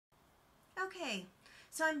Okay,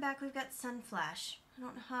 so I'm back. We've got Sun Flash. I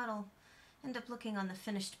don't know how it'll end up looking on the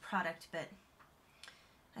finished product, but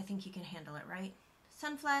I think you can handle it, right?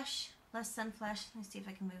 Sun Flash, less Sun Flash. Let me see if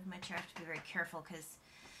I can move my chair. I have to be very careful because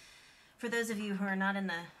for those of you who are not in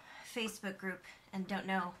the Facebook group and don't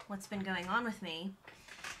know what's been going on with me,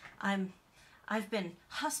 I've been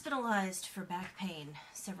hospitalized for back pain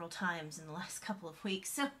several times in the last couple of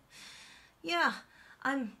weeks. So yeah,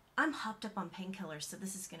 I'm hopped up on painkillers, so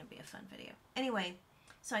this is going to be a fun video. Anyway,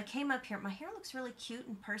 so I came up here. My hair looks really cute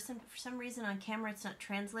in person, but for some reason on camera it's not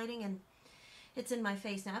translating and it's in my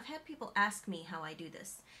face. Now I've had people ask me how I do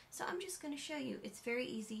this, so I'm just going to show you. It's very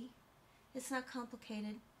easy. It's not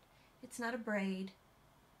complicated. It's not a braid.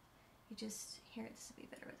 You just, here, this would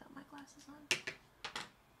be better without my glasses on.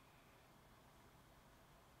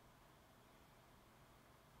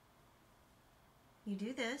 You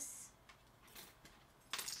do this,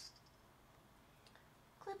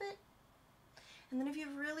 clip it, and then if you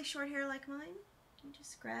have really short hair like mine, you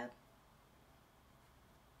just grab.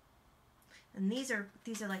 And these are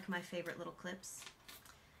like my favorite little clips.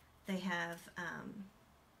 They have,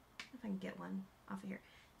 if I can get one off of here.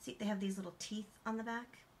 See, they have these little teeth on the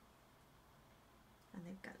back, and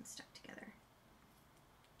they've gotten stuck together.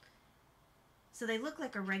 So they look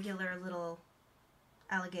like a regular little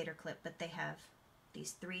alligator clip, but they have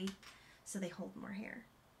these three, so they hold more hair.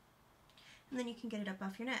 And then you can get it up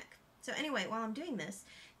off your neck. So anyway, while I'm doing this,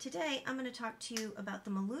 today I'm going to talk to you about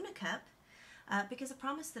the MeLuna cup, because I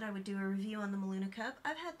promised that I would do a review on the MeLuna cup.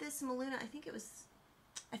 I've had this MeLuna, I think it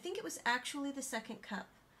was actually the second cup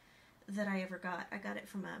that I ever got. I got it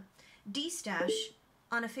from a D-stash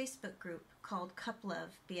on a Facebook group called Cup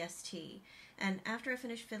Love BST. And after I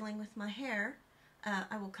finish fiddling with my hair,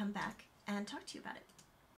 I will come back and talk to you about it.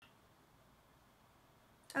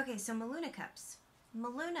 Okay, so MeLuna cups.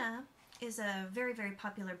 MeLuna is a very, very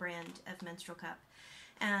popular brand of menstrual cup,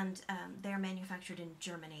 and they're manufactured in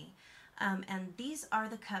Germany. And these are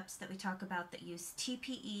the cups that we talk about that use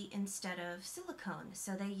TPE instead of silicone.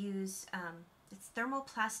 So they use, it's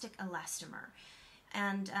thermoplastic elastomer.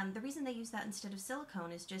 And the reason they use that instead of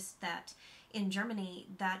silicone is just that in Germany,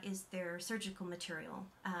 that is their surgical material.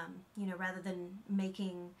 You know, rather than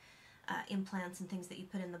making implants and things that you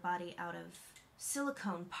put in the body out of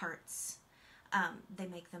silicone parts, they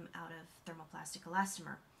make them out of thermoplastic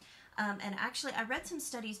elastomer. And actually, I read some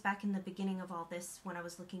studies back in the beginning of all this when I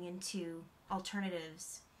was looking into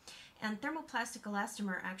alternatives. And thermoplastic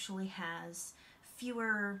elastomer actually has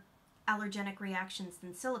fewer allergenic reactions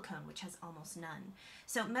than silicone, which has almost none.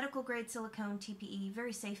 So medical grade silicone, TPE,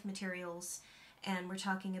 very safe materials, and we're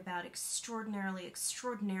talking about extraordinarily,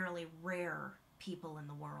 extraordinarily rare people in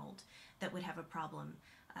the world that would have a problem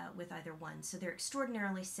with either one. So they're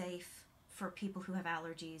extraordinarily safe for people who have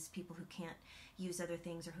allergies, people who can't use other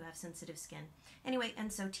things, or who have sensitive skin. Anyway,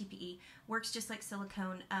 and so TPE works just like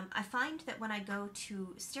silicone. I find that when I go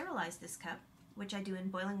to sterilize this cup, which I do in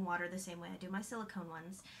boiling water the same way I do my silicone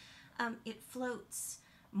ones, it floats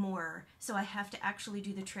more. So I have to actually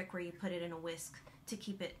do the trick where you put it in a whisk to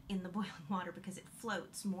keep it in the boiling water because it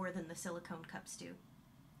floats more than the silicone cups do.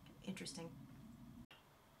 Interesting.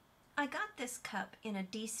 I got this cup in a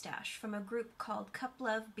D-stash from a group called Cup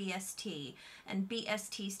Love BST, and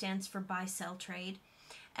BST stands for Buy Sell Trade,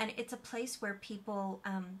 and it's a place where people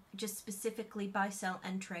just specifically buy, sell,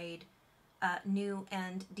 and trade new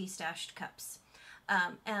and D-stashed cups.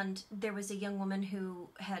 And there was a young woman who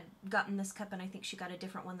had gotten this cup, and I think she got a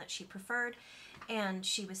different one that she preferred, and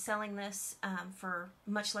she was selling this for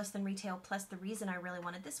much less than retail. Plus, the reason I really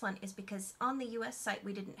wanted this one is because on the US site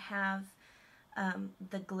we didn't have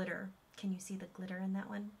the glitter. Can you see the glitter in that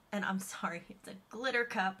one? And I'm sorry, it's a glitter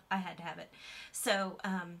cup. I had to have it. So,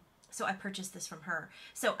 so I purchased this from her.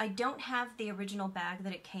 So I don't have the original bag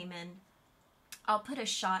that it came in. I'll put a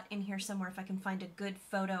shot in here somewhere if I can find a good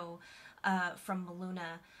photo from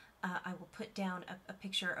MeLuna. I will put down a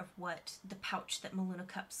picture of what the pouch that MeLuna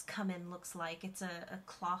cups come in looks like. It's a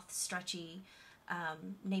cloth, stretchy,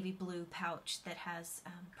 navy blue pouch that has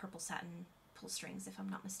purple satin pull strings, if I'm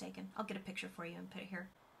not mistaken. I'll get a picture for you and put it here.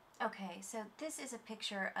 Okay, so this is a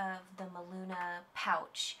picture of the MeLuna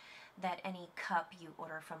pouch that any cup you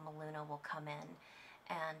order from MeLuna will come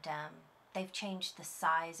in. And they've changed the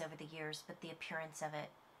size over the years, but the appearance of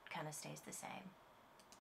it kind of stays the same.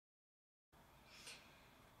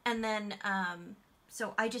 And then,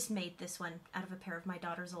 so I just made this one out of a pair of my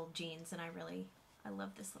daughter's old jeans, and I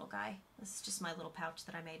love this little guy. This is just my little pouch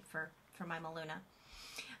that I made for my MeLuna.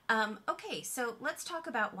 Okay, so let's talk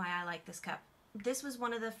about why I like this cup. This was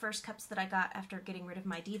one of the first cups that I got after getting rid of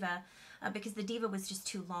my Diva, because the Diva was just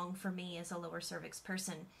too long for me as a lower cervix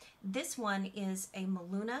person. This one is a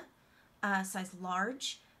MeLuna size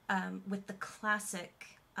large, with the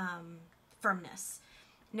classic firmness.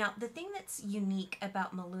 Now, the thing that's unique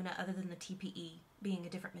about MeLuna, other than the TPE being a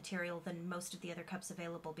different material than most of the other cups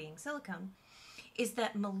available being silicone, is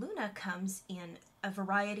that MeLuna comes in a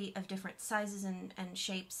variety of different sizes and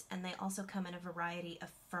shapes, and they also come in a variety of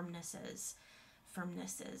firmnesses.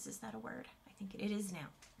 Firmnesses, is that a word? I think it is now.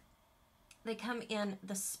 They come in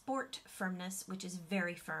the sport firmness, which is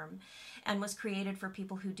very firm, and was created for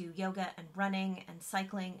people who do yoga and running and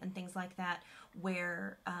cycling and things like that,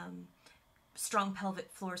 where strong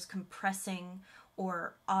pelvic floors compressing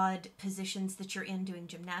or odd positions that you're in doing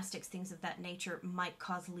gymnastics, things of that nature, might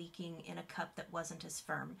cause leaking in a cup that wasn't as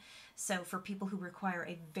firm. So for people who require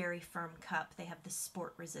a very firm cup, they have the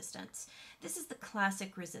sport resistance. This is the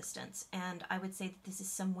classic resistance, and I would say that this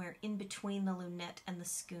is somewhere in between the lunette and the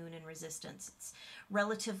scoon in resistance. It's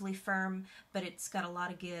relatively firm, but it's got a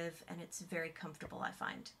lot of give, and it's very comfortable, I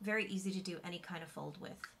find. Very easy to do any kind of fold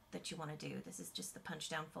with that you want to do. This is just the punch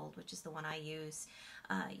down fold, which is the one I use.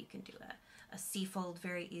 You can do a C fold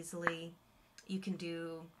very easily. You can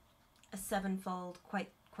do a 7 fold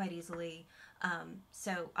quite easily.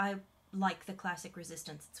 So I like the classic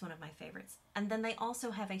resistance. It's one of my favorites. And then they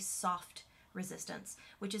also have a soft resistance,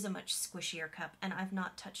 which is a much squishier cup, and I've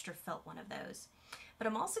not touched or felt one of those. But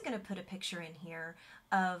I'm also going to put a picture in here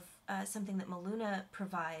of something that MeLuna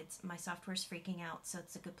provides. My software's freaking out, so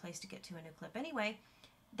it's a good place to get to a new clip. Anyway,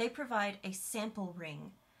 they provide a sample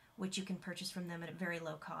ring, which you can purchase from them at a very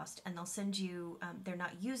low cost, and they'll send you, they're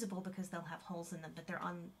not usable because they'll have holes in them, but they're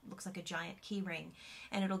on, looks like a giant key ring,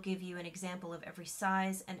 and it'll give you an example of every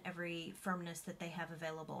size and every firmness that they have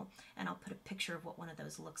available, and I'll put a picture of what one of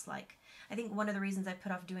those looks like. I think one of the reasons I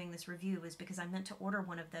put off doing this review was because I meant to order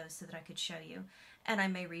one of those so that I could show you, and I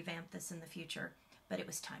may revamp this in the future, but it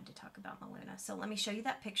was time to talk about MeLuna. So let me show you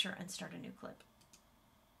that picture and start a new clip.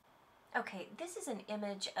 Okay, this is an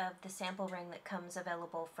image of the sample ring that comes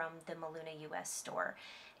available from the MeLuna US store.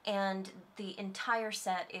 And the entire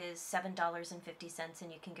set is $7.50,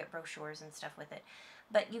 and you can get brochures and stuff with it.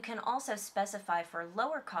 But you can also specify for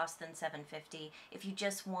lower cost than $7.50 if you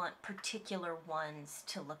just want particular ones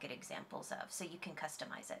to look at examples of, so you can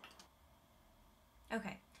customize it.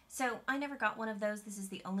 Okay, so I never got one of those. This is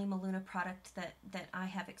the only MeLuna product that I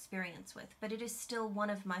have experience with, but it is still one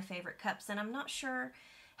of my favorite cups, and I'm not sure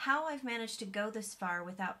how I've managed to go this far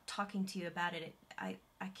without talking to you about it. I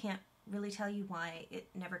can't really tell you why it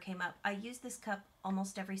never came up. I use this cup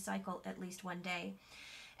almost every cycle, at least one day.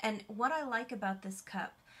 And what I like about this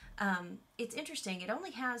cup, it's interesting. It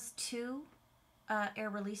only has 2 air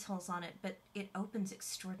release holes on it, but it opens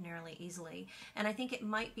extraordinarily easily. And I think it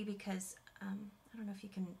might be because, I don't know if you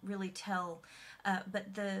can really tell,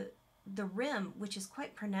 but the rim, which is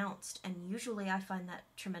quite pronounced, and usually I find that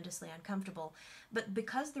tremendously uncomfortable, but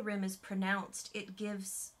because the rim is pronounced, it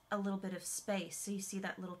gives a little bit of space. So you see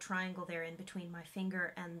that little triangle there in between my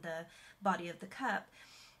finger and the body of the cup.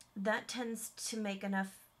 That tends to make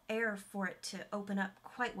enough air for it to open up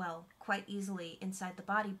quite well, quite easily inside the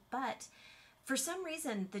body, but for some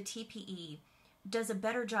reason the TPE does a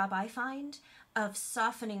better job, I find, of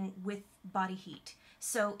softening with body heat.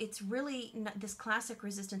 So it's really, this classic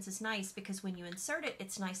resistance is nice because when you insert it,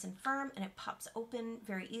 it's nice and firm and it pops open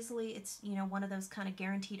very easily. It's, you know, one of those kind of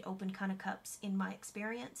guaranteed open kind of cups in my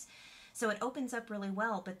experience. So it opens up really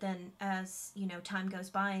well, but then as, you know, time goes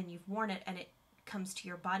by and you've worn it and it comes to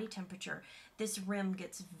your body temperature, this rim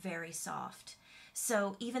gets very soft.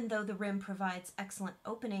 So even though the rim provides excellent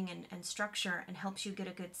opening and structure and helps you get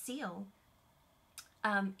a good seal,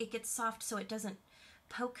 it gets soft so it doesn't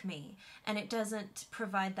poke me, and it doesn't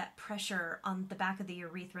provide that pressure on the back of the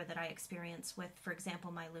urethra that I experience with, for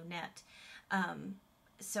example, my lunette.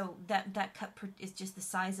 So that cup is just the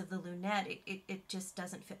size of the lunette. It just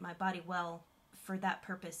doesn't fit my body well for that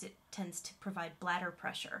purpose. It tends to provide bladder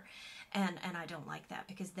pressure, and I don't like that,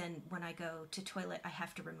 because then when I go to toilet, I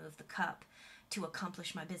have to remove the cup to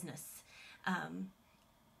accomplish my business.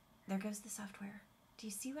 There goes the software. Do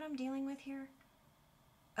you see what I'm dealing with here?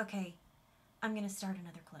 Okay, I'm going to start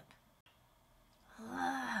another clip.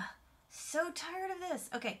 So tired of this.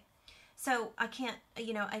 Okay, so I can't,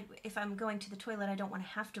 you know, if I'm going to the toilet, I don't want to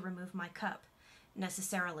have to remove my cup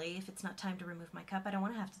necessarily. If it's not time to remove my cup, I don't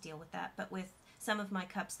want to have to deal with that. But with some of my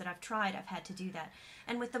cups that I've tried, I've had to do that.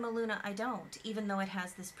 And with the MeLuna, I don't, even though it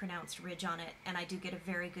has this pronounced ridge on it, and I do get a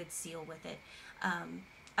very good seal with it.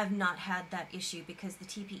 I've not had that issue because the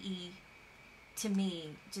TPE, to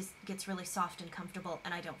me, just gets really soft and comfortable,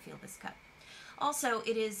 and I don't feel this cup. Also,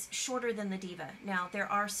 it is shorter than the Diva. Now,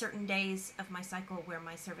 there are certain days of my cycle where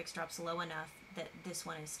my cervix drops low enough that this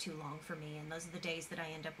one is too long for me, and those are the days that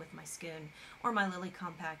I end up with my Scoon or my Lily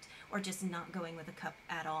Compact, or just not going with a cup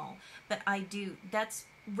at all. But that's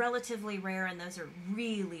relatively rare, and those are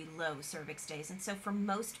really low cervix days. And so for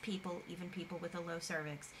most people, even people with a low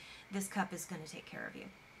cervix, this cup is going to take care of you.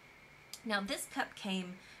 Now, this cup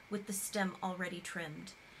came with the stem already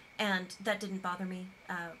trimmed, and that didn't bother me.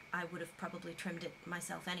 I would have probably trimmed it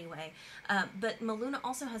myself anyway. But MeLuna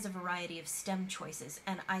also has a variety of stem choices,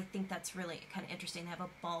 and I think that's really kind of interesting. They have a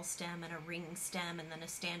ball stem and a ring stem and then a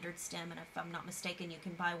standard stem, and if I'm not mistaken, you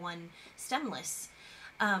can buy one stemless.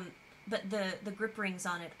 But the grip rings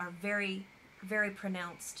on it are very, very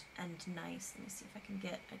pronounced and nice. Let me see if I can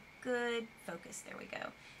get a good focus. There we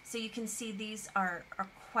go. So you can see these are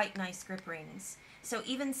quite nice grip rings. So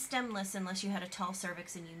even stemless, unless you had a tall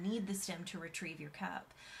cervix and you need the stem to retrieve your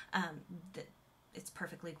cup, it's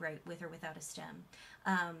perfectly great with or without a stem.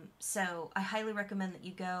 So I highly recommend that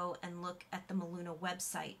you go and look at the MeLuna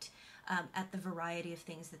website at the variety of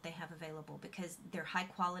things that they have available, because they're high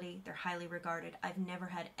quality, they're highly regarded. I've never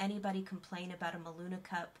had anybody complain about a MeLuna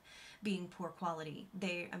cup being poor quality.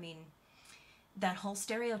 That whole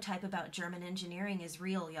stereotype about German engineering is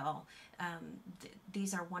real, y'all.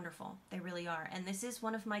 These are wonderful. They really are. And this is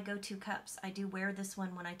one of my go-to cups. I do wear this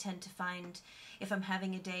one when I tend to find, if I'm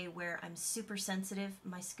having a day where I'm super sensitive,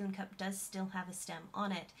 my Scoon cup does still have a stem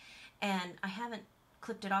on it. And I haven't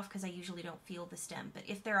clipped it off because I usually don't feel the stem. But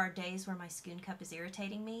if there are days where my Scoon cup is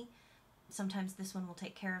irritating me, sometimes this one will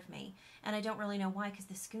take care of me. And I don't really know why, because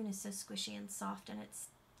the Scoon is so squishy and soft, and it's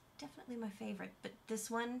definitely my favorite. But this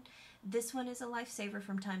one is a lifesaver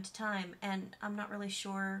from time to time, and I'm not really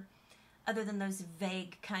sure, other than those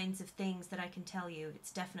vague kinds of things that I can tell you,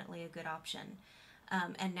 it's definitely a good option.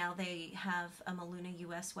 And now they have a MeLuna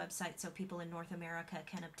US website, so people in North America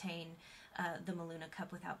can obtain the MeLuna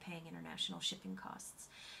cup without paying international shipping costs.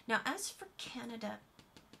 Now, as for Canada,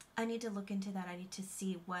 I need to look into that. I need to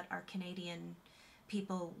see what our Canadian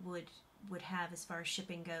people would have as far as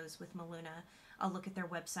shipping goes with MeLuna. I'll look at their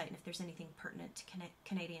website, and if there's anything pertinent to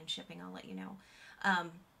Canadian shipping, I'll let you know.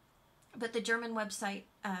 But the German website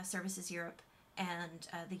services Europe, and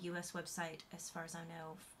the US website, as far as I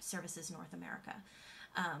know, services North America.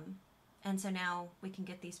 And so now we can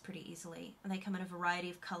get these pretty easily. And they come in a variety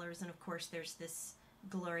of colors, and of course there's this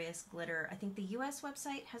glorious glitter. I think the US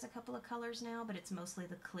website has a couple of colors now, but it's mostly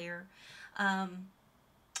the clear. And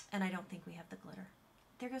I don't think we have the glitter.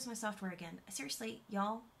 There goes my software again. Seriously,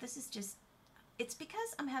 y'all, this is just... It's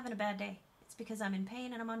because I'm having a bad day. It's because I'm in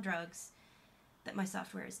pain and I'm on drugs that my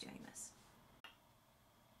software is doing this.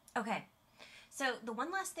 Okay, so the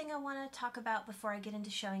one last thing I want to talk about before I get into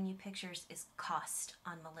showing you pictures is cost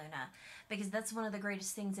on MeLuna, because that's one of the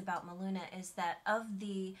greatest things about MeLuna, is that of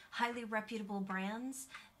the highly reputable brands,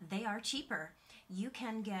 they are cheaper. You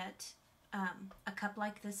can get a cup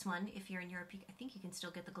like this one. If you're in Europe, I think you can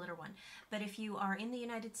still get the glitter one. But if you are in the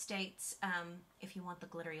United States, if you want the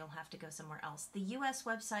glitter, you'll have to go somewhere else. The US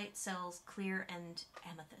website sells clear and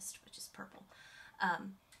amethyst, which is purple.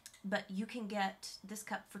 But you can get this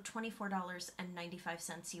cup for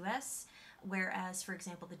 $24.95 US, whereas, for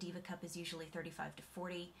example, the Diva cup is usually $35 to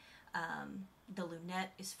 $40. The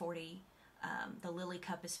Lunette is $40. The Lily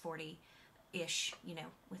cup is $40-ish, you know,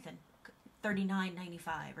 within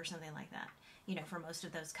 $39.95 or something like that, you know, for most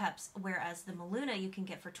of those cups, whereas the MeLuna you can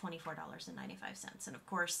get for $24.95. And of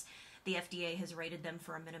course, the FDA has rated them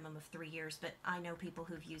for a minimum of 3 years, but I know people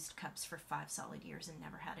who've used cups for 5 solid years and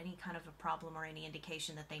never had any kind of a problem or any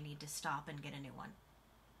indication that they need to stop and get a new one.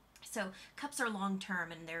 So cups are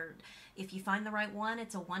long-term, and if you find the right one,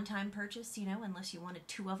 it's a one-time purchase, you know, unless you wanted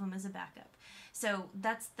 2 of them as a backup. So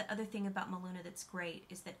that's the other thing about MeLuna that's great,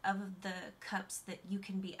 is that of the cups that you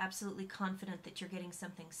can be absolutely confident that you're getting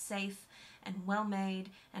something safe and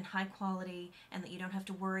well-made and high quality, and that you don't have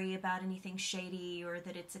to worry about anything shady or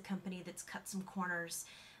that it's a company that's cut some corners.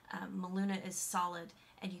 MeLuna is solid,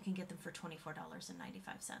 and you can get them for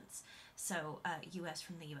 $24.95. So US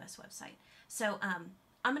from the US website. So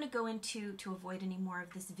I'm going to go into, to avoid any more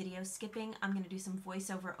of this video skipping, I'm going to do some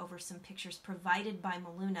voiceover over some pictures provided by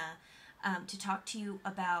MeLuna to talk to you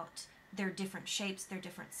about their different shapes, their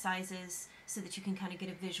different sizes, so that you can kind of get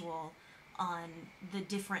a visual on the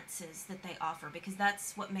differences that they offer, because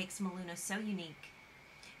that's what makes MeLuna so unique,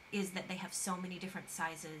 is that they have so many different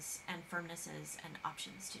sizes and firmnesses and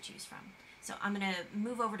options to choose from. So I'm going to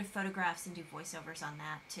move over to photographs and do voiceovers on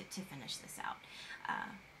that to finish this out.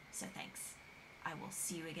 So thanks. I will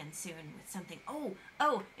see you again soon with something. Oh,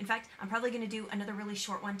 in fact, I'm probably going to do another really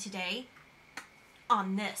short one today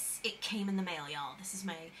on this. It came in the mail, y'all. This is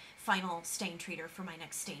my final stain treater for my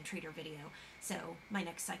next stain treater video. So my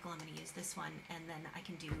next cycle I'm going to use this one, and then I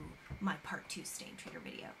can do my part 2 stain treater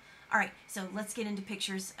video. All right, so let's get into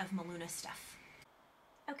pictures of MeLuna stuff.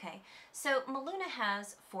 Okay, so MeLuna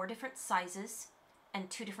has 4 different sizes and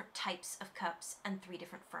 2 different types of cups and 3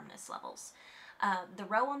 different firmness levels. The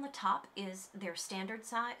row on the top is their standard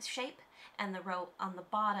size shape, and the row on the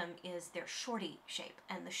bottom is their shorty shape.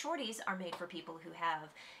 And the shorties are made for people who have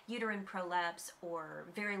uterine prolapse or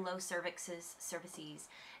very low cervices,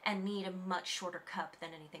 and need a much shorter cup than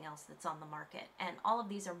anything else that's on the market. And all of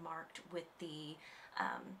these are marked with the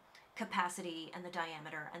capacity and the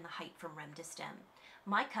diameter and the height from rim to stem.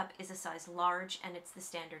 My cup is a size large, and it's the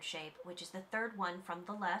standard shape, which is the 3rd one from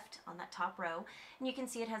the left on that top row. And you can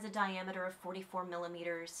see it has a diameter of 44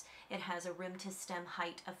 millimeters. It has a rim to stem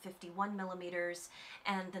height of 51 millimeters,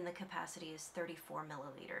 and then the capacity is 34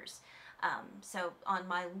 milliliters. So on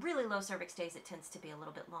my really low cervix days, it tends to be a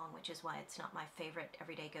little bit long, which is why it's not my favorite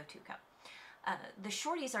everyday go-to cup. The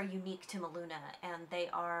shorties are unique to MeLuna, and they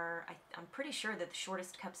are, I'm pretty sure, they're the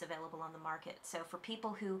shortest cups available on the market. So for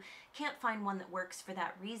people who can't find one that works for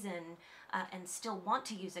that reason and still want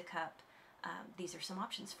to use a cup, these are some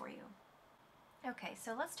options for you. Okay,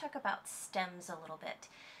 so let's talk about stems a little bit.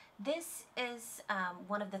 This is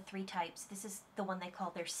one of the 3 types. This is the one they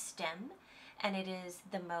call their stem, and it is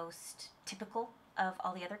the most typical of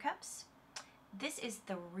all the other cups. This is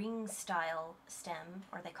the ring style stem,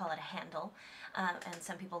 or they call it a handle, and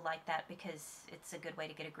some people like that because it's a good way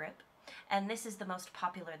to get a grip. And this is the most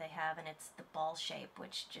popular they have, and it's the ball shape,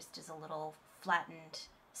 which just is a little flattened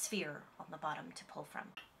sphere on the bottom to pull from.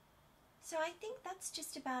 So I think that's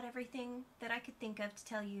just about everything that I could think of to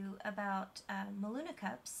tell you about MeLuna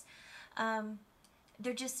cups.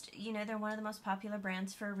 They're just, you know, they're one of the most popular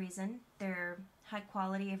brands for a reason. They're high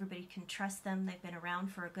quality, everybody can trust them, they've been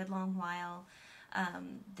around for a good long while.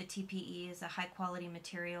 The TPE is a high quality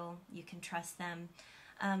material, you can trust them,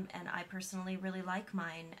 and I personally really like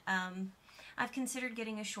mine. I've considered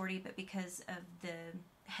getting a shorty, but because of the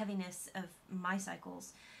heaviness of my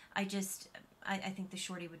cycles, I think the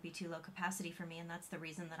shorty would be too low capacity for me, and that's the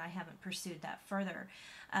reason that I haven't pursued that further.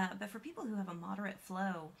 But for people who have a moderate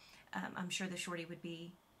flow, I'm sure the shorty would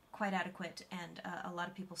be quite adequate, and a lot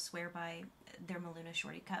of people swear by their MeLuna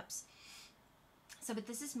shorty cups. So, but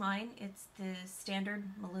this is mine. It's the standard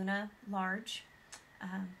MeLuna large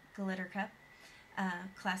glitter cup,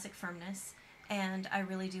 classic firmness, and I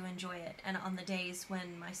really do enjoy it. And on the days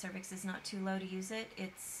when my cervix is not too low to use it,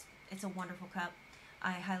 it's a wonderful cup.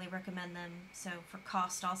 I highly recommend them. So for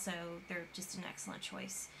cost also, they're just an excellent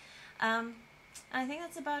choice. I think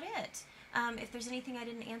that's about it. If there's anything I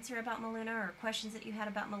didn't answer about MeLuna or questions that you had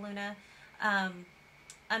about MeLuna,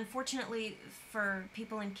 unfortunately for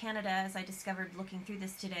people in Canada, as I discovered looking through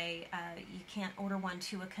this today, you can't order one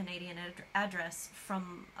to a Canadian address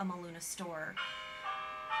from a MeLuna store.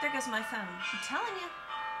 There goes my phone. I'm telling you.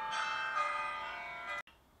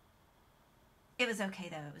 It was okay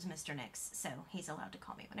though, it was Mr. Nix, so he's allowed to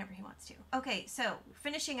call me whenever he wants to. Okay, so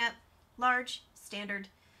finishing up, large, standard,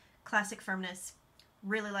 classic firmness.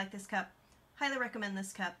 Really like this cup. Highly recommend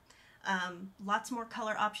this cup. Lots more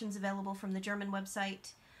color options available from the German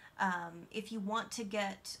website. If you want to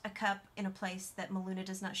get a cup in a place that MeLuna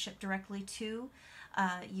does not ship directly to,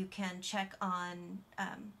 you can check on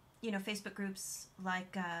Facebook groups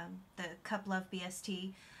like the Cup Love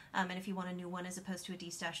BST. And if you want a new one as opposed to a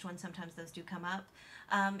destashed one, sometimes those do come up.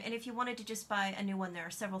 And if you wanted to just buy a new one, there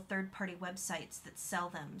are several third-party websites that sell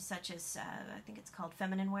them, such as, I think it's called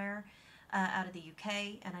Feminine Wear, out of the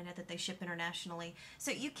UK, and I know that they ship internationally.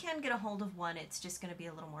 So you can get a hold of one. It's just going to be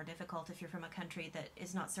a little more difficult if you're from a country that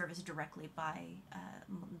is not serviced directly by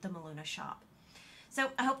the MeLuna shop.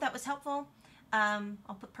 So I hope that was helpful.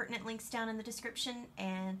 I'll put pertinent links down in the description,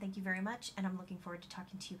 and thank you very much, and I'm looking forward to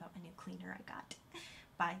talking to you about my new cleaner I got.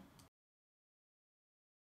 Bye.